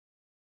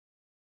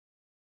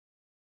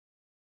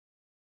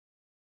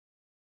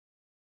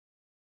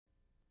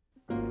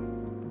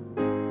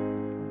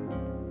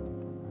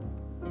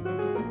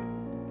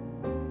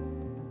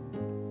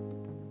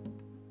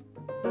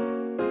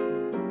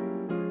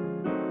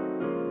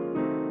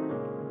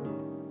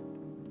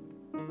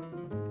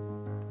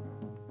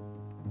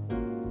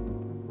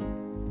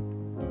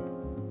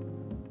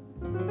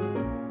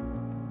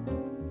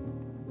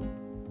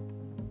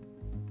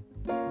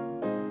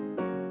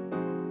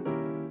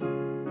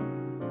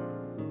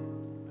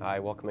Hi,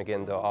 welcome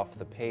again to Off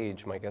the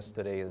Page. My guest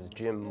today is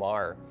Jim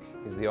Mahar.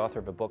 He's the author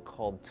of a book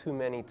called Too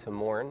Many to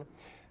Mourn.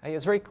 He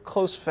has very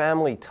close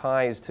family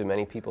ties to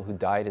many people who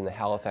died in the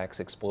Halifax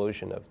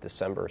Explosion of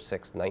December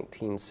 6,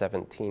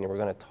 1917. And we're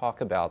going to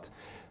talk about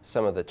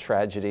some of the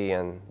tragedy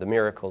and the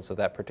miracles of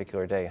that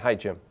particular day. Hi,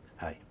 Jim.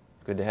 Hi.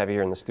 Good to have you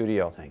here in the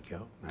studio. Thank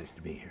you. Nice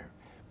to be here.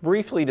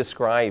 Briefly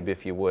describe,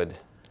 if you would,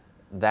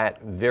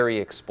 that very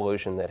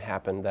explosion that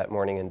happened that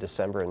morning in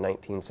December in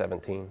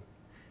 1917.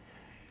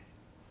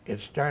 It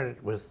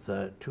started with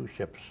two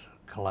ships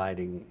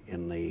colliding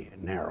in the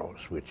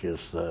Narrows, which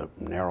is the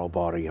narrow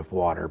body of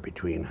water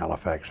between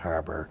Halifax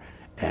Harbor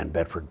and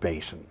Bedford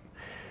Basin.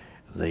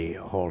 The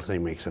whole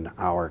thing makes an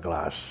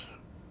hourglass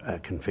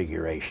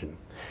configuration.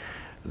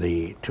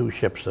 The two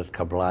ships that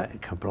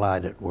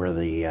collided were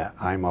the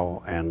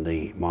IMO and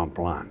the Mont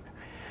Blanc.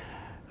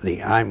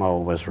 The IMO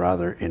was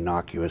rather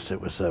innocuous.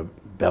 It was a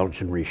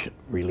Belgian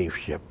relief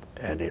ship,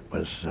 and it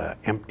was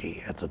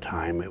empty at the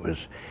time. It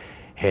was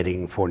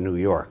heading for New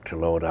York to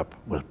load up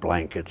with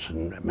blankets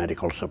and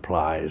medical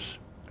supplies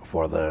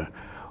for the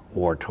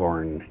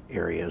war-torn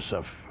areas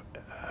of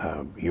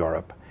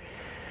Europe.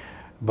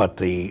 But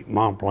the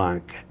Mont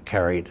Blanc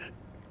carried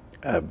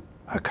a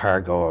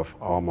cargo of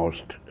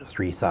almost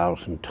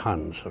 3,000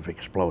 tons of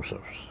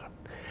explosives.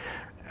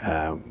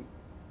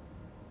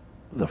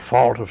 The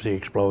fault of the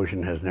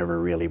explosion has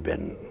never really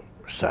been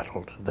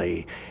settled.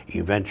 They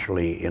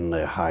eventually, in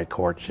the high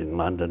courts in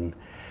London,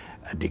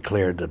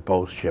 declared that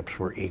both ships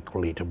were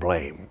equally to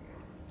blame.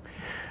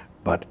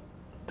 But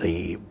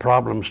the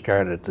problem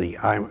started,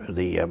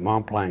 the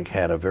Mont Blanc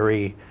had a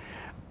very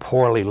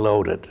poorly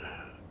loaded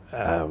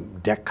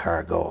deck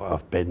cargo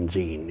of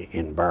benzene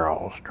in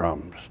barrels,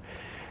 drums.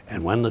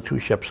 And when the two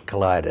ships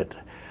collided,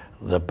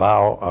 the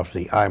bow of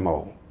the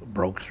IMO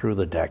broke through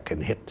the deck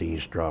and hit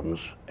these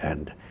drums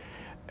and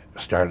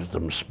started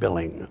them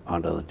spilling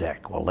onto the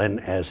deck. Well, then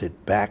as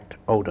it backed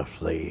out of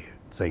the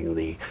thing,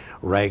 the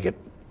ragged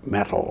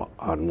metal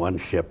on one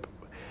ship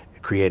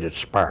created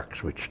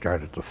sparks which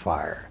started the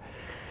fire.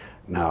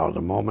 Now, the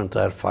moment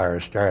that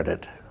fire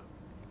started,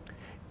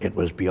 it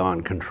was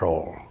beyond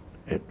control.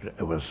 It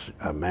was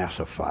a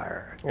massive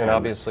fire. And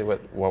obviously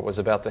what was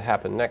about to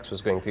happen next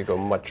was going to go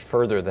much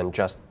further than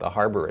just the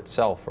harbor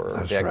itself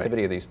or the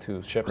activity of these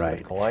two ships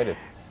that collided.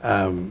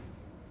 The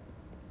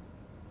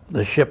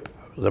ship,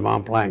 the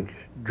Mont Blanc,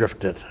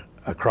 drifted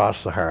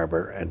across the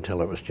harbor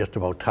until it was just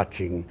about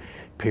touching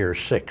Pier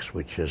 6,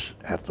 which is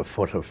at the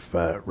foot of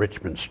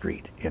Richmond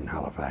Street in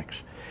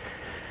Halifax.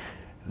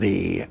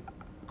 The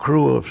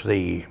crew of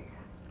the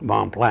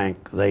Mont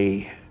Blanc,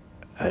 they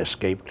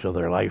escaped to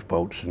their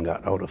lifeboats and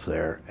got out of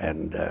there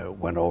and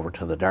went over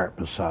to the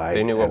Dartmouth side.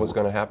 They knew what was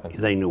going to happen.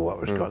 They knew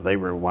what was going. They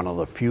were one of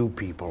the few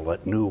people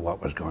that knew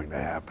what was going to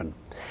happen,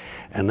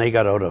 and they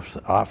got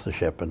off the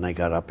ship and they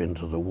got up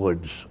into the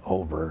woods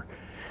over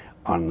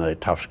on the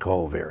Tufts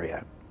Cove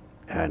area,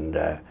 and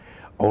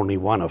only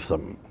one of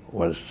them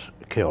was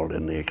killed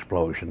in the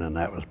explosion, and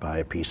that was by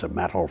a piece of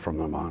metal from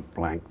the Mont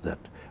Blanc that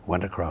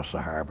went across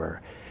the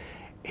harbor,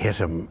 hit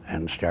him,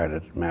 and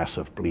started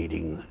massive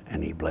bleeding,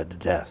 and he bled to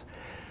death.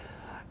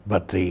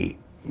 But the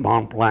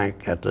Mont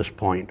Blanc at this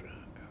point,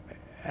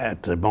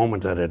 at the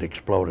moment that it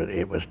exploded,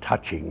 it was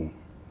touching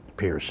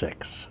Pier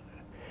 6.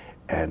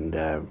 And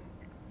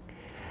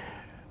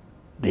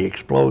the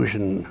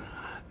explosion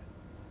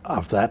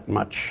of that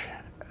much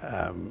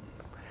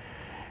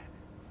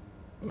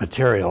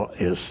material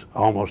is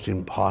almost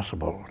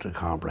impossible to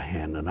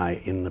comprehend, and I,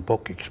 in the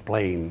book,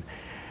 explain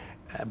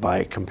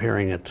by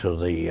comparing it to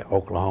the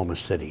Oklahoma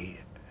City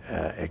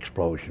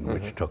explosion,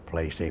 which took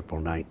place April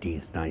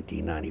 19th,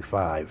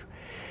 1995.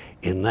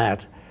 In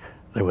that,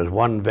 there was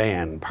one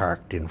van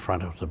parked in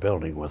front of the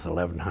building with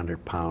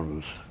 1,100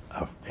 pounds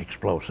of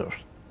explosives,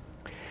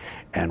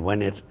 and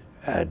when it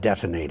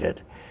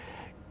detonated,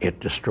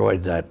 it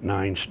destroyed that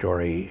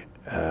 9-story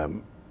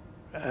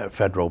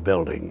federal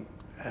building.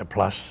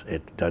 Plus,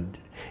 it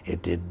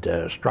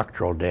did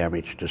structural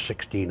damage to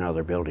 16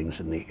 other buildings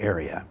in the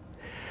area.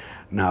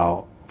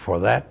 Now, for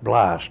that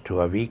blast to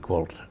have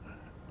equaled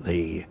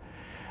the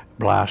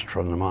blast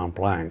from the Mont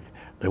Blanc,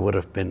 there would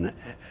have been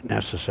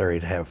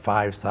necessary to have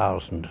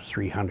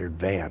 5,300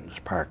 vans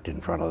parked in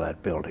front of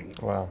that building.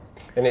 Wow.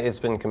 And it's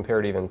been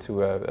compared even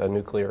to a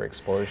nuclear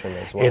explosion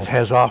as well. It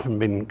has often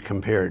been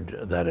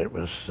compared that it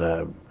was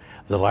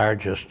the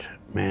largest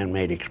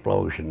man-made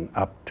explosion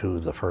up to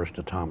the first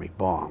atomic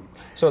bomb.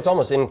 So it's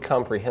almost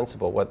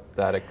incomprehensible what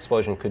that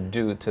explosion could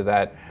do to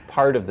that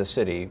part of the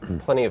city.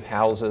 Plenty of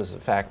houses,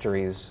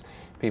 factories,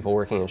 people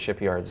working in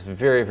shipyards,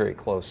 very, very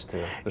close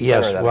to the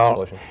center of that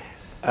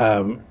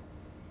explosion.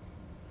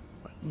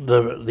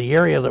 The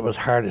area that was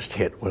hardest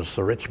hit was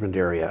the Richmond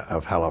area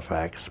of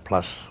Halifax,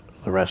 plus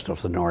the rest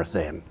of the North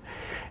End.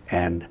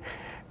 And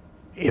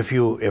if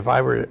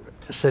I were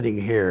sitting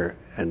here,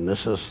 and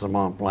this is the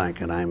Mont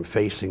Blanc, and I'm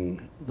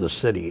facing the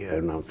city,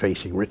 and I'm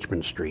facing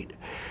Richmond Street,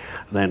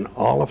 then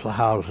all of the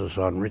houses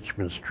on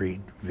Richmond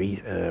Street,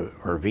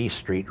 V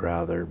Street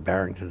rather,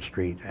 Barrington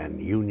Street and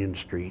Union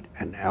Street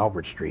and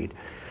Albert Street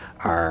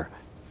are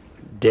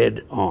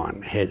dead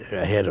on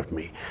ahead of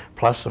me,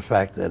 plus the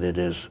fact that it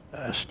is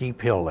a steep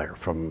hill there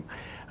from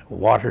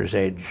Water's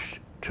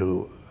Edge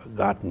to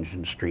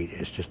Gottingen Street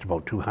is just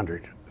about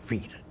 200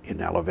 feet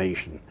in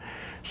elevation.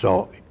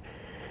 So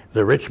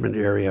the Richmond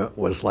area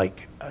was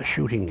like a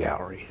shooting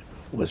gallery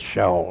with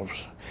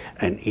shelves,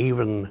 and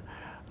even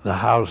the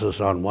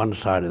houses on one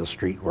side of the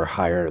street were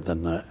higher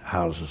than the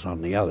houses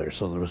on the other,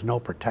 so there was no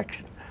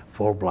protection,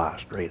 full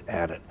blast right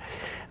at it.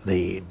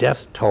 The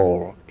death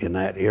toll in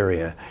that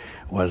area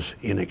was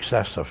in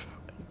excess of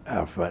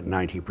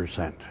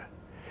 90%.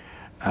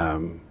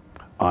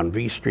 On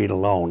V Street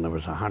alone, there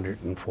was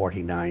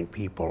 149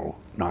 people,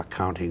 not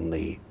counting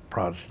the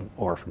Protestant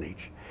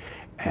orphanage,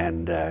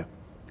 and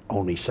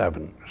only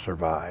 7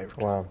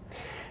 survived. Wow.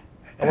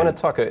 I want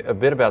to talk a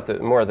bit about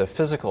more of the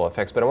physical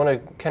effects, but I want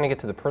to kind of get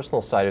to the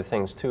personal side of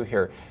things too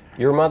here.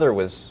 Your mother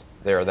was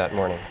there that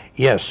morning.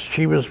 Yes,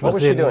 she was. What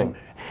was she doing?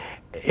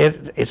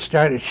 It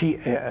started,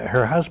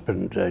 her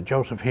husband,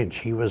 Joseph Hinch,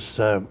 he was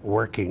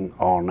working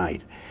all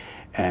night.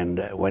 And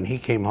when he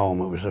came home,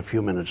 it was a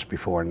few minutes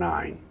before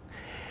 9.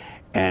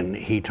 And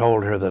he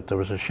told her that there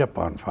was a ship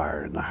on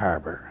fire in the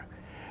harbor.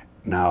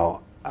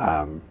 Now,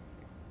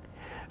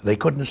 they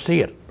couldn't see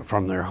it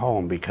from their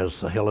home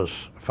because the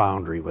Hillis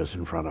foundry was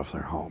in front of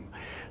their home.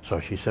 So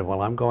she said,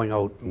 well, I'm going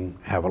out and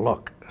have a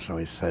look. So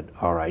he said,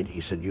 all right. He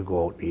said, you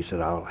go out. He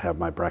said, I'll have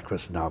my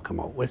breakfast and I'll come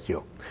out with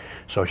you.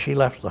 So she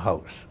left the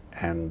house.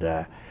 And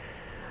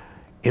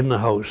in the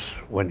house,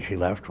 when she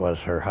left, was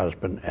her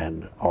husband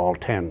and all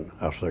 10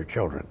 of their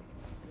children.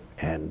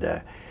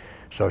 And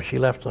so she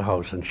left the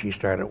house and she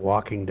started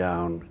walking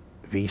down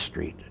V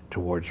Street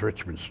towards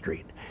Richmond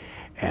Street.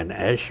 And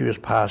as she was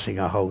passing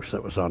a house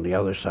that was on the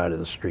other side of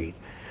the street,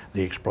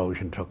 the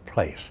explosion took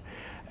place.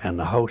 And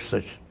the house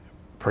that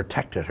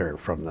protected her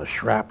from the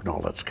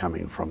shrapnel that's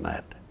coming from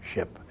that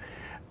ship,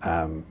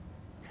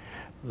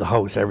 the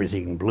house,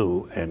 everything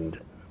blew, and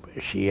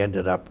she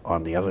ended up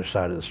on the other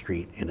side of the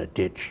street in a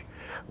ditch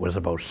with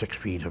about 6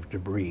 feet of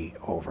debris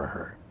over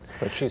her.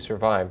 But she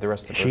survived. The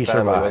rest of her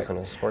family wasn't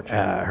as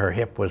fortunate. Her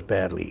hip was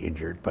badly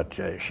injured, but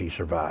she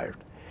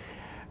survived.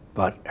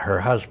 But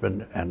her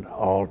husband and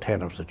all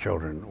 10 of the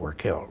children were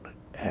killed.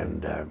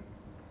 And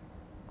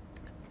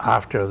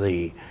after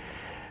the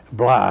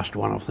blast,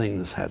 one of the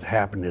things that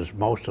happened is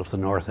most of the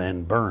north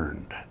end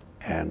burned.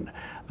 And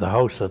the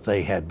house that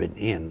they had been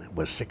in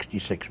was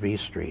 66 V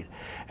Street,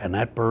 and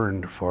that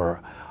burned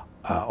for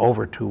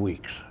over 2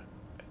 weeks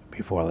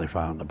before they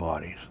found the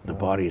bodies. The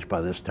bodies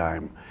by this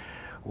time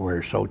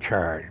were so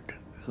charred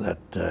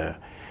that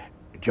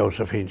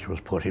Joseph Hinch was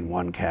put in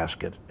one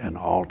casket and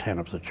all 10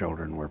 of the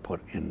children were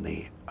put in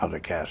the other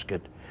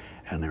casket,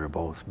 and they were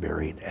both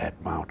buried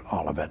at Mount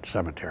Olivet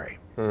Cemetery.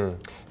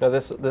 Now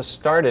this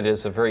started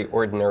as a very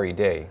ordinary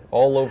day.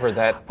 All over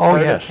that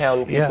part of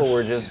town, people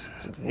were just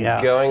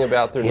going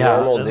about their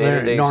normal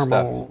day-to-day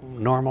stuff.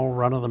 Normal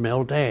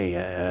run-of-the-mill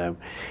day.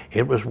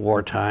 It was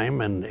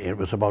wartime, and it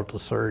was about the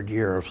 3rd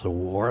year of the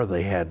war.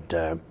 They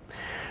had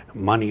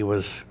money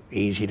was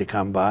easy to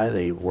come by.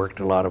 They worked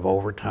a lot of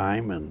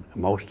overtime, and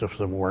most of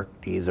them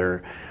worked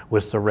either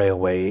with the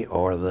railway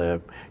or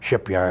the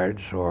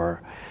shipyards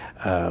or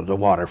the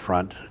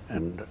waterfront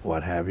and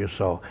what have you.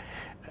 So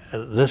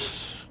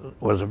this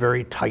was a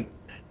very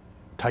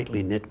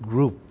tightly knit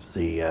group.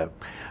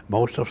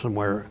 Most of them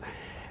were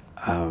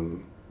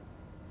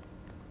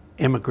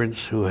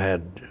immigrants who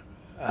had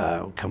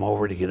come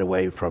over to get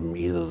away from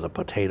either the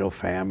potato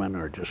famine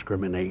or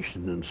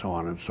discrimination and so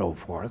on and so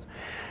forth.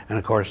 And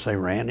of course they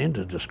ran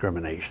into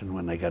discrimination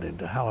when they got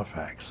into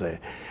Halifax.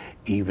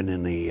 Even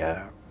in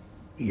the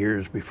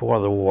years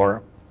before the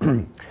war,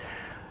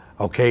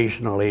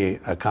 occasionally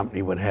a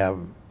company would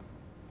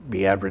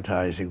be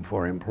advertising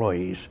for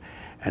employees,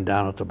 and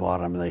down at the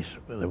bottom they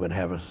would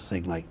have a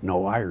thing like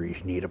 "No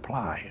Irish need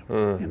apply,"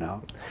 you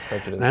know.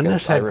 And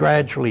this had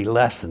gradually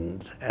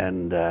lessened,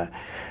 and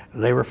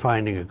they were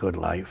finding a good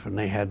life, and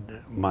they had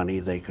money.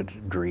 They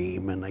could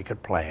dream and they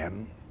could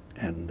plan,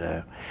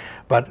 and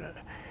but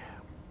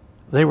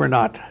they were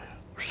not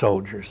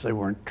soldiers. They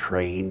weren't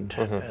trained.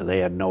 They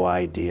had no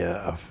idea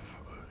of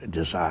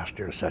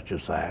disaster such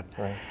as that,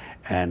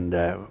 and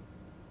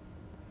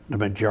the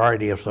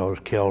majority of those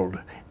killed,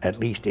 at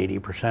least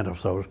 80%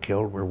 of those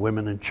killed, were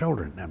women and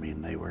children. I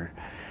mean, they were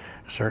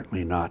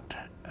certainly not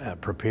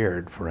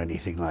prepared for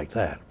anything like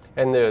that.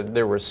 And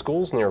there were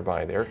schools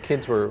nearby there.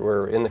 Kids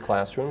were in the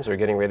classrooms or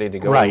getting ready to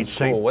go to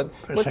school. What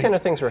kind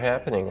of things were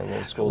happening in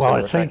those schools? Well,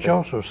 at St.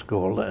 Joseph's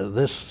School,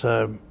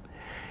 the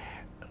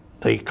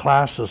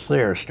classes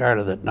there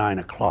started at 9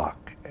 o'clock.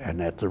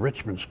 And at the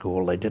Richmond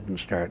School, they didn't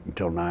start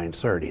until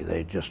 9:30.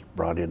 They just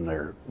brought in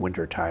their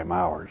wintertime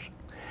hours.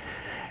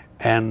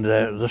 And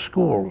the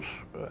schools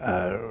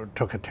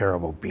took a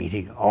terrible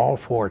beating. All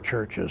 4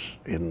 churches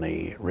in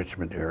the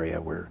Richmond area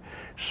were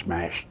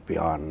smashed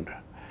beyond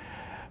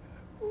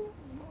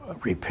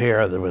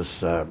repair. There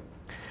was,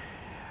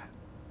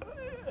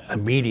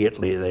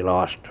 immediately they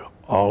lost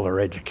all their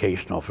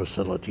educational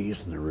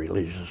facilities and the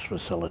religious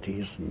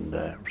facilities and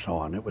so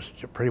on. It was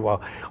pretty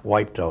well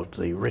wiped out.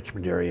 The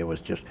Richmond area was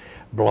just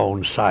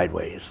blown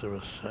sideways. There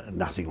was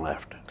nothing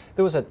left.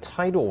 There was a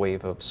tidal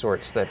wave of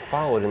sorts that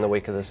followed in the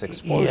wake of this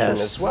explosion Yes,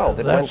 as well,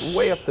 that went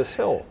way up this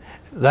hill.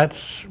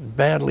 That's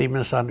badly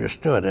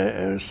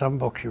misunderstood. Some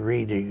books you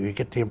read, you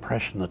get the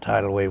impression the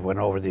tidal wave went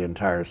over the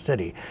entire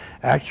city.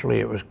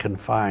 Actually, it was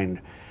confined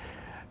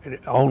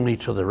only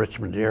to the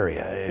Richmond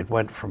area. It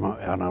went from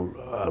on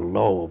a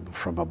lobe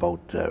from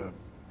about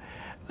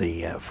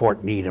the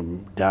Fort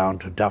Needham down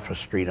to Duffer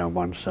Street on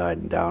one side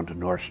and down to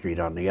North Street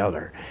on the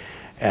other.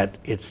 At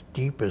its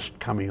deepest,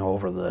 coming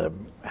over the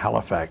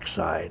Halifax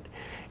side,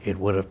 it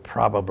would have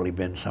probably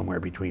been somewhere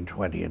between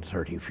 20 and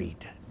 30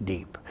 feet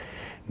deep.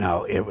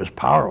 Now, it was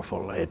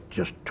powerful. It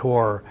just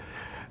tore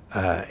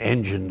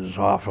engines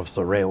off of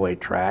the railway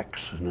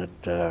tracks, and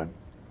it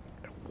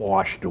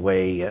washed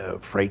away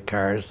freight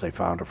cars. They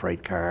found a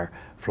freight car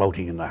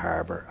floating in the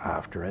harbor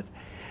after it.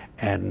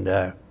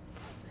 And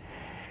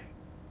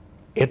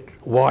it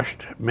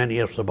washed many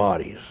of the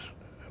bodies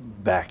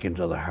back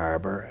into the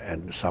harbor,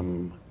 and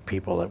some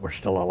people that were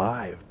still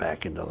alive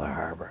back into the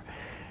harbor.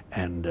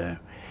 And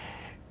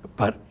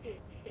but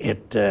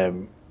it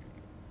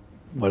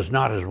was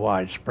not as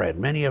widespread.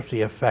 Many of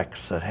the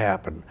effects that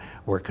happened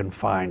were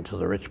confined to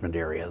the Richmond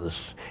area.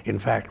 In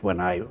fact, when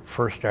I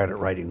first started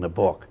writing the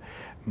book,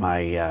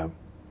 my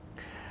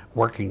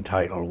working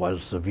title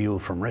was The View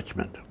from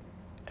Richmond,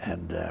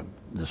 and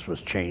this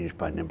was changed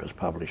by Nimbus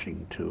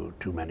Publishing to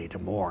Too Many to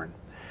Mourn.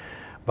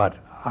 But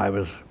I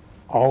was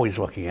always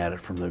looking at it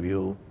from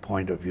the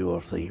point of view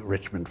of the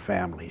Richmond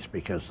families,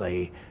 because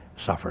they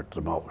suffered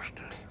the most.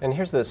 And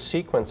here's the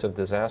sequence of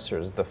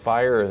disasters: the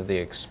fire, the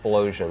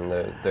explosion,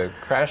 the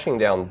crashing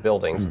down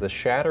buildings, the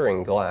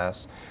shattering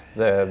glass,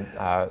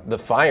 the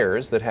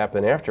fires that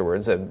happen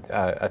afterwards,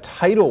 a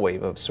tidal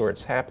wave of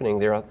sorts happening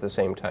there at the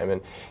same time.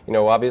 And you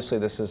know, obviously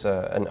this is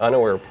an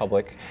unaware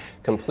public,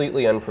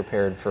 completely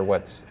unprepared for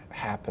what's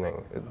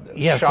happening.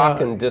 Yes,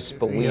 shock and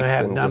disbelief you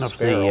had and none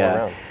despair of all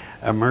around.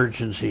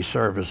 Emergency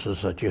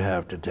services that you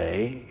have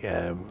today.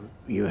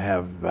 You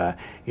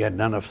had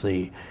none of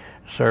the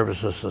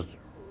services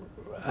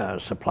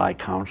that supply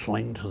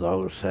counseling to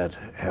those that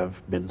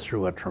have been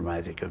through a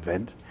traumatic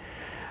event.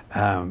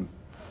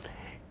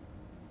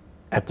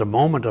 At the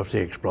moment of the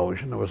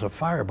explosion, there was a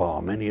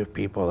fireball. Many of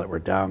people that were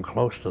down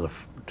close to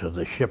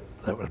the ship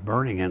that was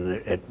burning, and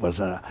it was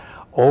an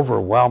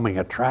overwhelming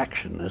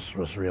attraction. This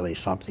was really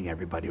something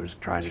everybody was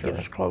trying to get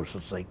as close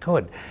as they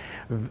could.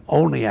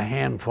 Only a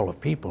handful of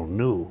people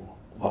knew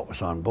what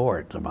was on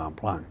board the Mont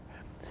Blanc.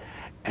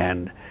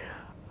 And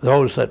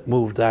those that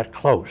moved that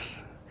close,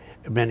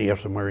 many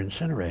of them were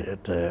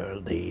incinerated.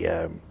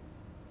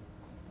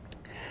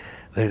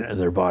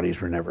 Their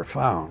bodies were never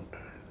found.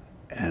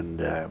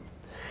 And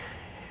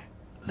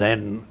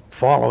then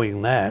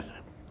following that,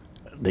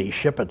 the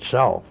ship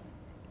itself,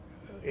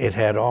 it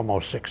had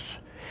almost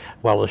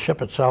the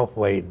ship itself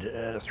weighed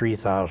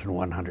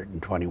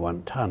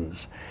 3,121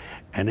 tons,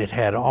 and it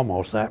had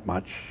almost that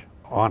much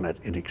on it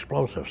in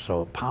explosives.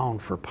 So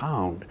pound for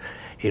pound,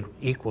 it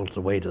equals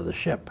the weight of the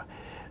ship.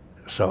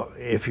 So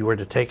if you were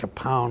to take a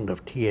pound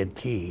of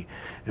TNT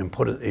and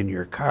put it in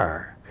your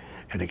car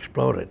and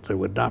explode it, there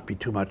would not be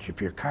too much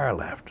of your car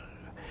left.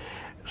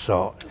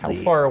 So how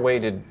far away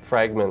did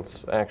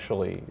fragments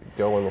actually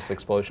go in this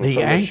explosion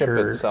from the ship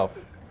itself?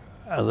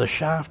 The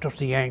shaft of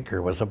the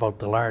anchor was about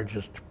the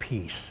largest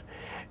piece,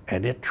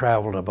 and it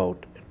traveled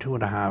about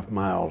 2.5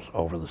 miles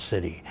over the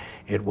city.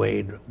 It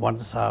weighed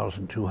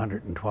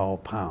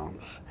 1,212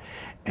 pounds,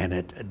 and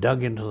it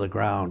dug into the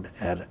ground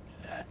at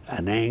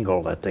an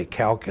angle that they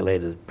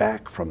calculated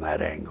back from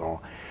that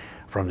angle.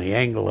 From the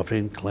angle of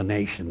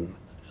inclination,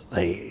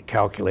 they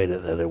calculated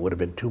that it would have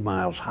been 2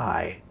 miles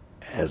high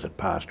as it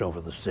passed over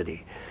the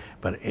city,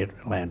 but it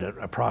landed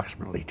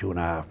approximately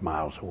 2.5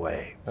 miles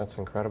away. That's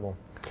incredible.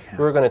 Yeah.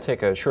 We're going to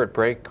take a short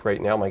break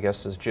right now. My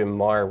guest is Jim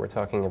Mahar. We're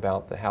talking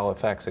about the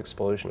Halifax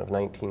Explosion of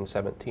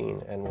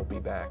 1917, and we'll be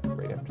back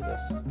right after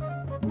this.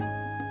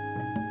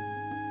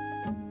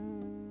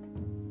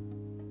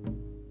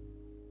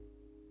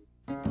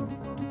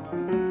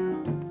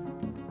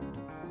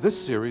 This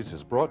series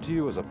is brought to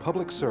you as a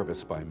public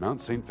service by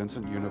Mount St.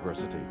 Vincent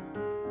University.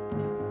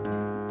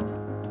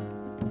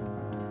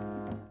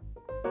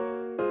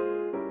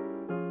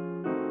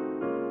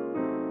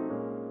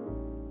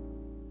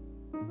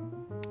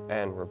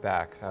 And we're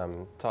back.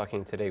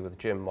 Talking today with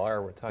Jim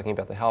Mahar. We're talking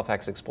about the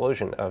Halifax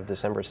Explosion of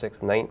December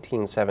 6,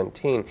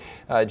 1917.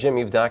 Jim,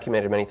 you've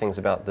documented many things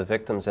about the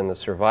victims and the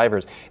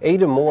survivors.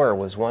 Ada Moore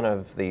was one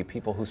of the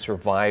people who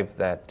survived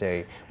that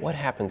day. What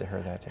happened to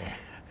her that day?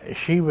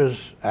 She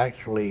was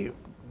actually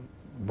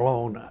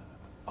blown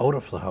out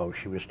of the house.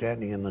 She was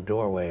standing in the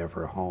doorway of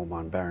her home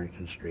on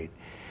Barrington Street,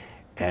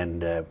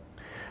 and the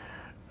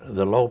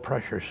low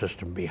pressure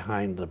system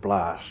behind the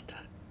blast,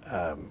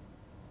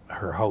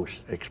 her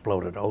house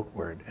exploded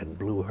outward and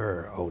blew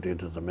her out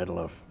into the middle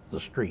of the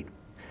street.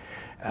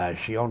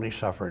 She only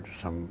suffered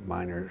some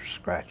minor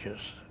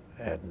scratches,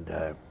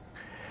 and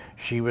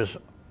she was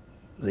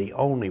the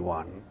only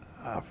one.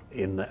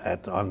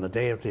 On the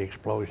day of the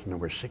explosion, there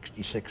were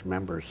 66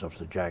 members of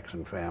the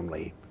Jackson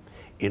family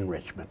in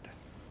Richmond.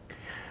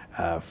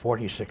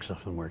 46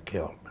 of them were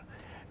killed.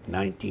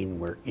 19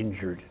 were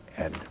injured,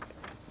 and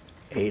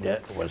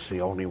Ada was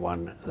the only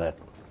one that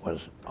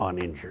was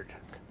uninjured.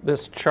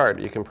 This chart,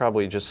 you can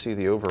probably just see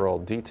the overall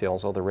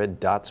details. All the red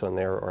dots on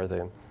there are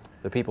the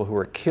people who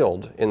were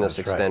killed in this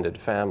extended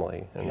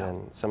family, and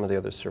then some of the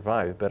others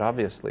survived. But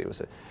obviously, it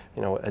was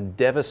a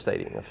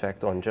devastating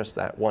effect on just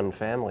that one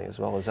family as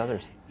well as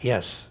others.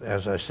 Yes,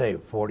 as I say,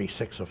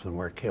 46 of them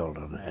were killed,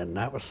 and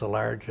that was the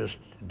largest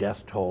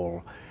death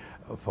toll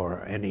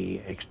for any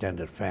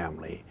extended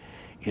family.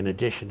 In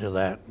addition to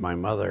that, my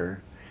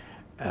mother,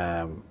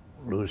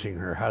 losing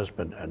her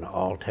husband and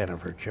all 10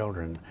 of her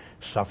children,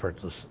 suffered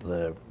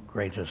the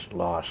greatest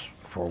loss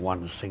for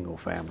one single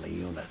family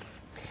unit.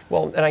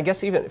 Well, and I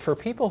guess even for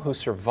people who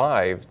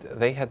survived,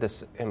 they had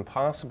this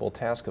impossible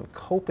task of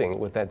coping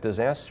with that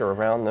disaster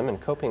around them and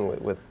coping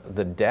with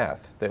the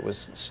death that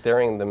was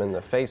staring them in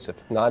the face,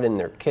 if not in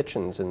their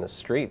kitchens, in the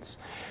streets.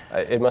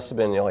 It must have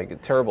been like a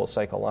terrible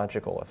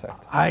psychological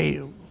effect.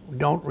 I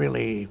don't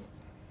really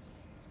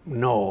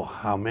know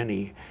how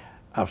many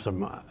of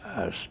them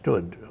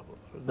stood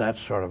that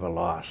sort of a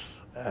loss.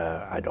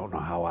 I don't know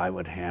how I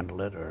would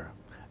handle it, or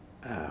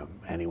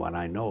anyone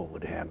I know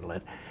would handle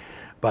it,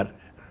 but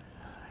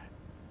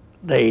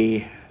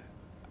they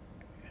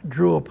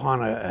drew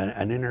upon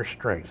an inner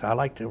strength. I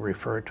like to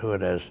refer to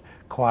it as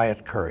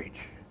quiet courage.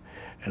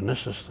 And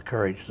this is the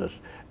courage that's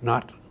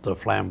not the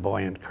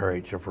flamboyant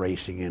courage of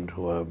racing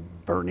into a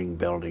burning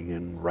building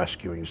and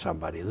rescuing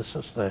somebody. This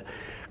is the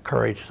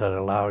courage that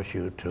allows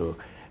you to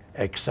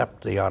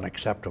accept the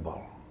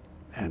unacceptable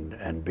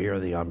and bear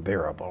the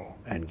unbearable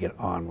and get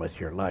on with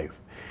your life.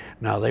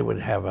 Now, they would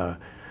have a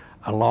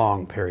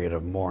long period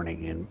of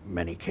mourning in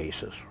many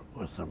cases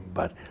with them,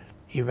 but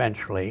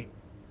eventually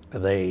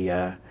they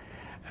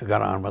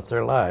got on with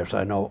their lives.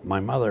 I know my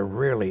mother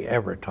rarely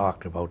ever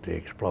talked about the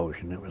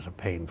explosion. It was a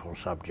painful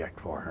subject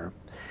for her,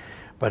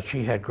 but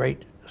she had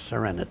great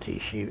serenity.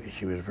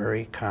 She was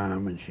very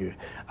calm, and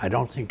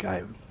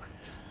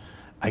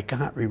I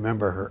can't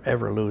remember her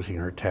ever losing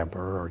her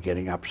temper or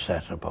getting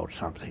upset about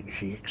something.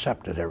 She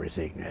accepted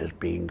everything as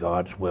being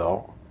God's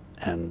will,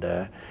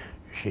 and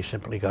she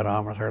simply got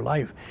on with her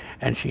life.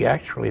 And she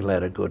actually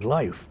led a good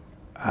life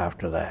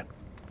after that.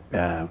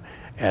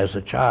 As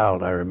a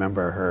child, I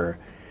remember her,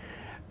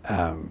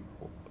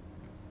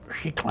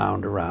 she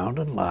clowned around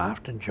and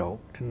laughed and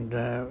joked, and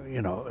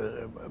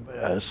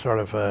sort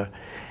of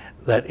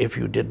that if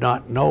you did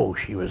not know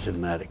she was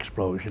in that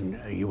explosion,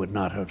 you would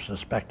not have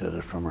suspected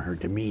it from her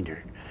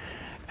demeanor.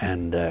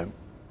 And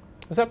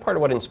is that part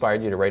of what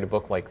inspired you to write a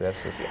book like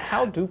this? Is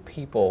how do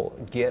people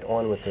get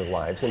on with their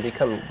lives and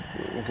become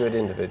good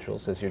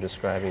individuals, as you're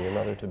describing your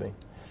mother to be?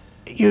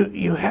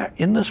 You have,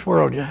 in this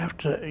world, you have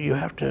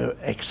to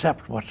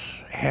accept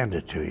what's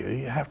handed to you.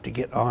 You have to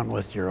get on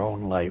with your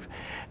own life,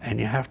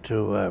 and you have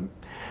to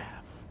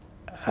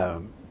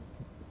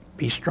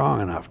be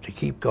strong enough to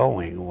keep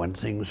going when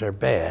things are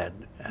bad.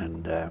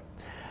 And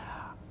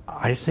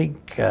I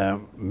think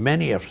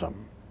many of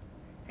them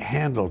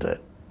handled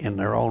it in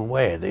their own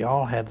way. They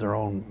all had their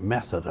own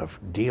method of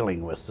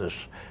dealing with this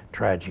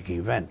tragic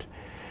event.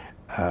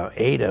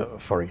 Ada,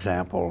 for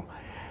example,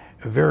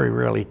 very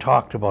rarely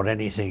talked about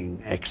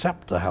anything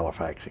except the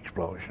Halifax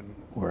explosion,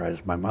 whereas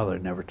my mother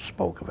never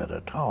spoke of it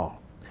at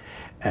all.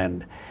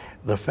 And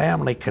the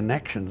family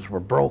connections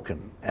were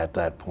broken at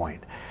that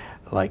point.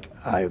 Like,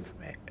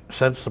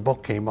 since the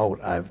book came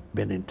out, I've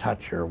been in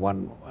touch, or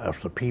one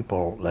of the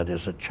people that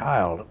is a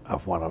child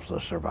of one of the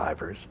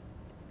survivors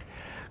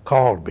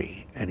called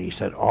me, and he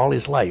said all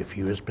his life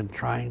he has been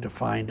trying to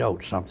find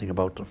out something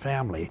about the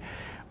family,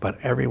 but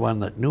everyone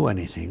that knew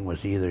anything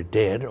was either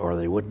dead or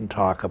they wouldn't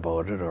talk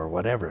about it or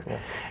whatever.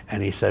 Yes.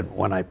 And he said,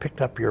 when I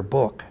picked up your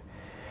book,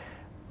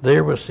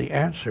 there was the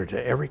answer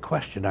to every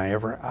question I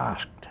ever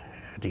asked.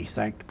 And he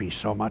thanked me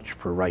so much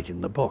for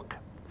writing the book.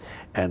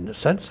 And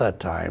since that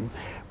time,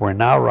 we're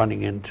now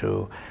running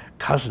into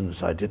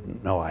cousins I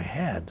didn't know I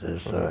had.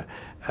 There's,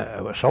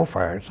 so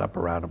far, it's up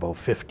around about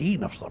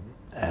 15 of them.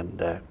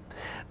 And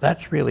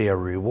that's really a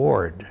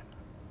reward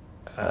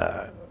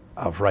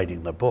of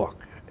writing the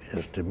book,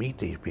 is to meet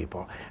these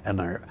people.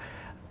 And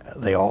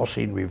they all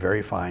seem to be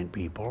very fine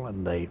people,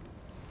 and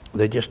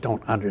they just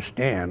don't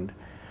understand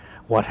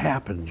what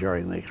happened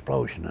during the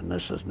explosion, and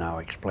this is now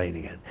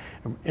explaining it.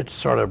 It's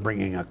sort of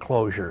bringing a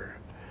closure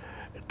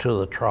to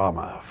the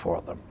trauma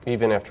for them.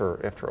 Even after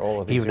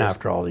all of these years? Even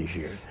after all these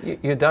years.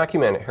 You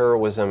document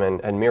heroism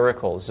and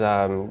miracles.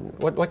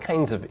 What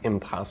kinds of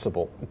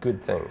impossible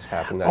good things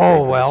happened that day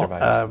for the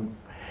survivors?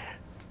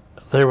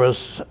 There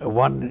was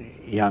one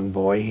young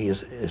boy,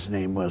 his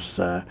name was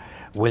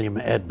William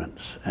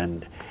Edmonds,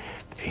 and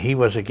he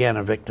was again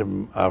a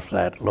victim of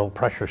that low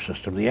pressure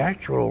system. The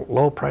actual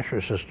low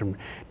pressure system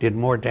did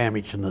more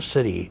damage in the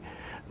city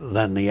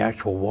than the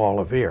actual wall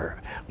of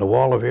air. The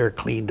wall of air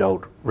cleaned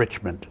out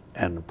Richmond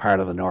and part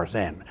of the North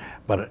End,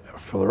 but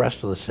for the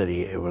rest of the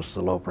city it was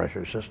the low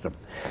pressure system.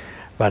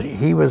 But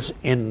he was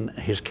in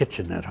his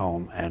kitchen at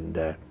home,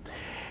 and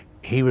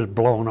he was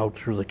blown out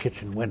through the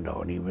kitchen window,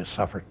 and he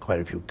suffered quite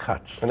a few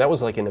cuts. And that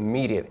was like an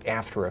immediate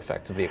after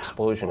effect of the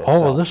explosion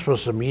itself. Oh, this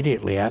was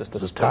immediately at just the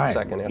a split time.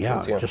 second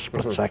afterwards, yeah, just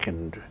split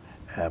second,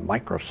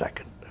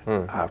 microsecond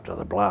after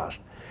the blast.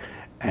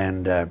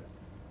 And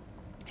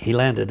he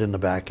landed in the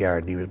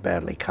backyard, and he was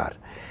badly cut.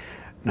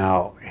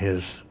 Now,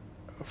 his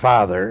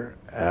father,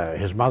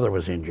 his mother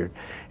was injured,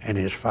 and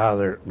his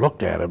father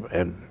looked at him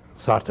and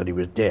thought that he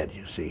was dead,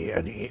 you see.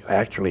 And he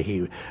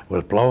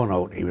was blown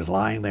out. He was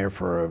lying there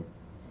for a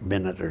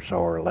minute or so,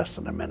 or less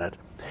than a minute,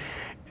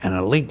 and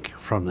a link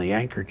from the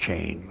anchor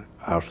chain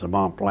of the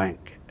Mont Blanc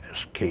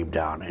came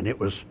down, and it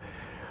was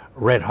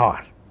red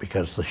hot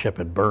because the ship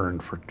had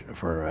burned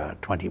for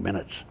 20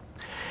 minutes.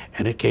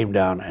 And it came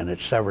down and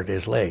it severed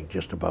his leg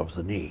just above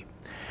the knee.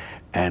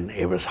 And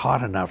it was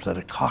hot enough that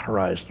it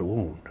cauterized the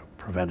wound,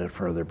 prevented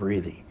further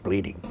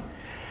bleeding.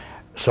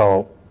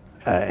 So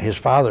his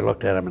father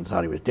looked at him and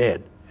thought he was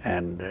dead,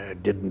 and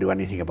didn't do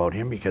anything about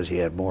him because he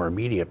had more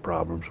immediate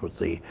problems with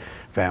the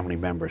family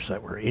members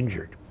that were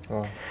injured.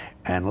 Oh.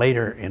 And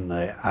later in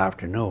the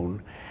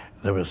afternoon,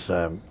 there was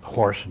a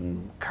horse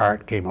and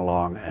cart came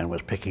along and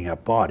was picking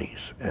up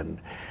bodies, and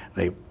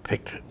they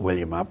picked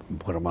William up and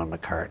put him on the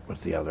cart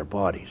with the other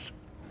bodies,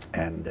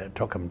 and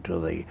took him to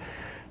the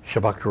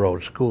Shabuk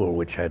Road School,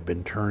 which had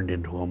been turned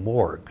into a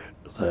morgue,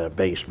 the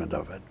basement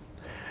of it.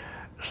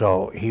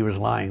 So he was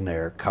lying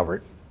there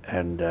covered,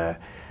 and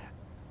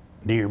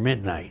near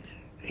midnight,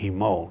 he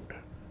moaned,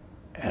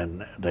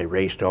 and they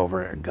raced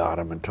over and got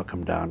him and took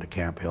him down to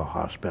Camp Hill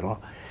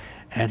Hospital,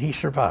 and he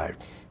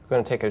survived. We're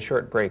going to take a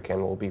short break,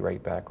 and we'll be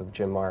right back with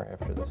Jim Mahar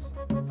after this.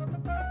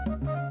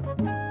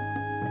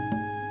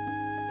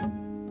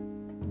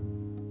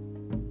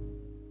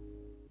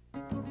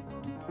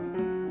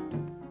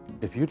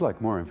 If you'd like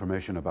more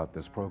information about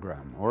this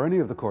program or any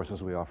of the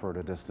courses we offer at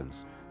a distance,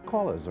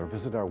 call us or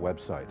visit our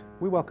website.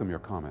 We welcome your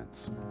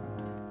comments.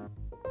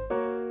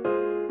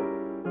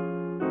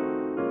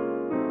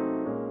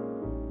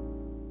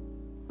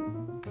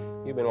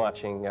 You've been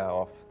watching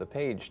Off the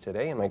Page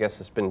today, and my guest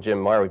has been Jim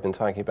Mahar. We've been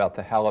talking about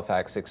the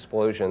Halifax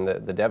explosion,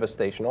 the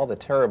devastation, all the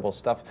terrible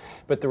stuff,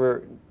 but there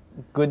were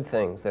good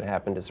things that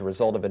happened as a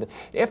result of it.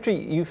 After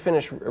you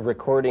finished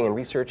recording and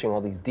researching all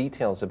these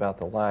details about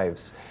the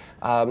lives,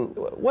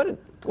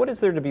 what is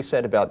there to be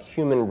said about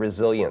human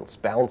resilience,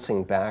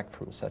 bouncing back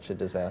from such a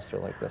disaster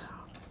like this?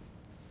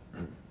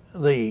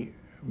 The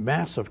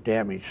massive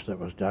damage that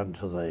was done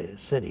to the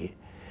city,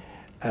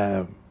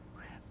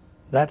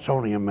 that's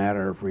only a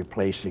matter of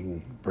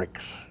replacing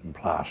bricks and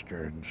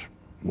plaster and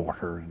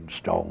mortar and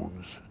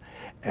stones.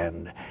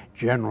 And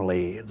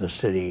generally, the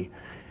city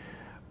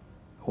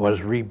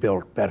was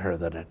rebuilt better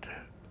than it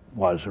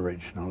was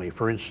originally.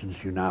 For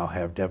instance, you now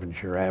have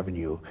Devonshire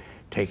Avenue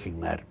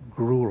taking that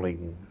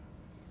grueling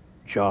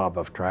job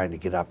of trying to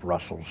get up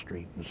Russell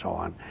Street and so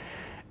on.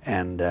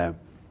 And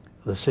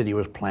the city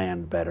was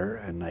planned better,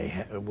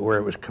 and where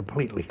it was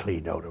completely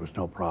cleaned out, it was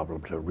no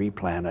problem to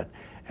replan it,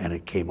 and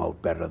it came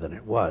out better than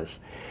it was.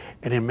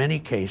 And in many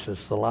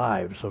cases, the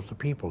lives of the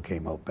people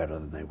came out better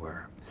than they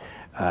were.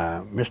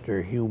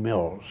 Mr. Hugh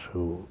Mills,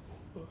 who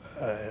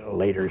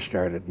later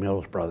started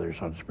Mills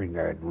Brothers on Spring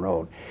Garden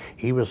Road,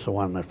 he was the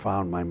one that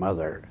found my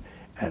mother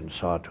and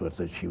saw to it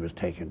that she was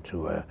taken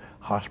to a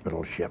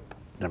hospital ship,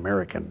 an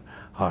American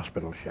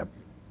hospital ship.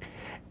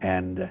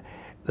 And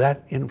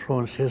that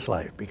influenced his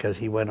life because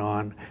he went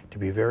on to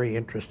be very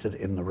interested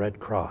in the Red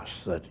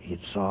Cross, that he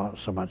saw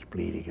so much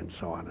bleeding and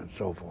so on and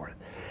so forth.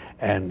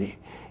 And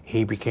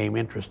he became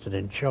interested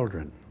in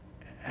children,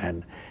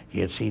 and he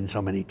had seen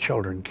so many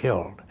children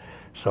killed.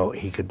 So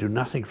he could do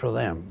nothing for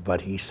them,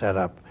 but he set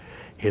up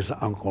his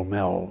Uncle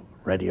Mel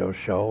radio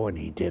show, and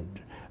he did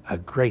a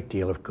great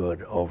deal of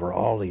good over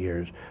all the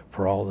years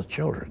for all the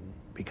children,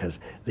 because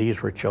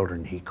these were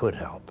children he could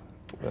help.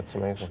 That's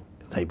amazing.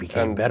 They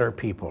became better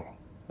people.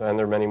 And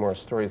there are many more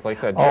stories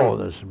like that, Jim. Oh,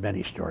 there's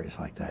many stories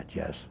like that,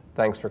 yes.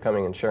 Thanks for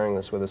coming and sharing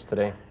this with us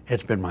today.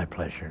 It's been my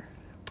pleasure.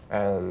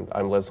 And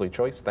I'm Leslie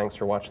Choice. Thanks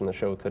for watching the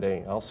show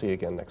today. I'll see you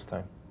again next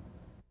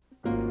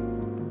time.